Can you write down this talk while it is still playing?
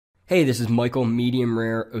Hey, this is Michael, medium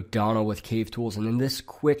rare O'Donnell with Cave Tools, and in this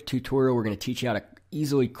quick tutorial we're going to teach you how to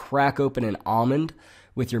easily crack open an almond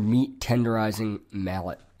with your meat tenderizing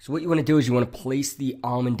mallet. So what you want to do is you want to place the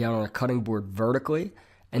almond down on a cutting board vertically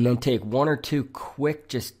and then take one or two quick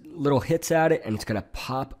just little hits at it and it's going to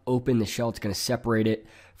pop open the shell. It's going to separate it.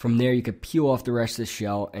 From there you can peel off the rest of the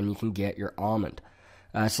shell and you can get your almond.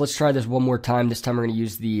 So let's try this one more time. This time we're going to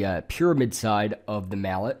use the pyramid side of the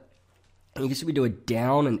mallet. And you can see we do a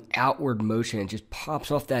down and outward motion. It just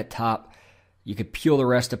pops off that top. You could peel the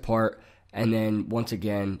rest apart, and then once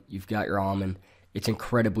again, you've got your almond. It's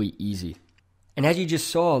incredibly easy. And as you just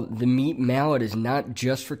saw, the meat mallet is not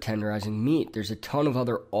just for tenderizing meat. There's a ton of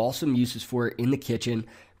other awesome uses for it in the kitchen,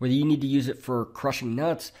 whether you need to use it for crushing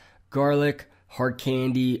nuts, garlic, hard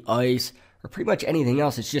candy, ice, or pretty much anything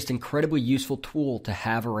else. It's just an incredibly useful tool to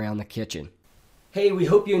have around the kitchen. Hey, we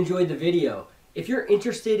hope you enjoyed the video. If you're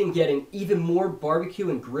interested in getting even more barbecue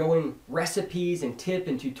and grilling recipes and tip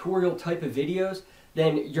and tutorial type of videos,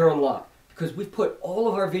 then you're in luck, because we've put all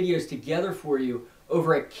of our videos together for you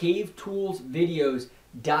over at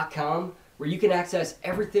cavetoolsvideos.com, where you can access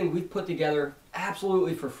everything we've put together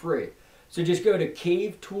absolutely for free. So just go to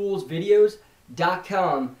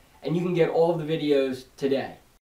cavetoolsvideos.com and you can get all of the videos today.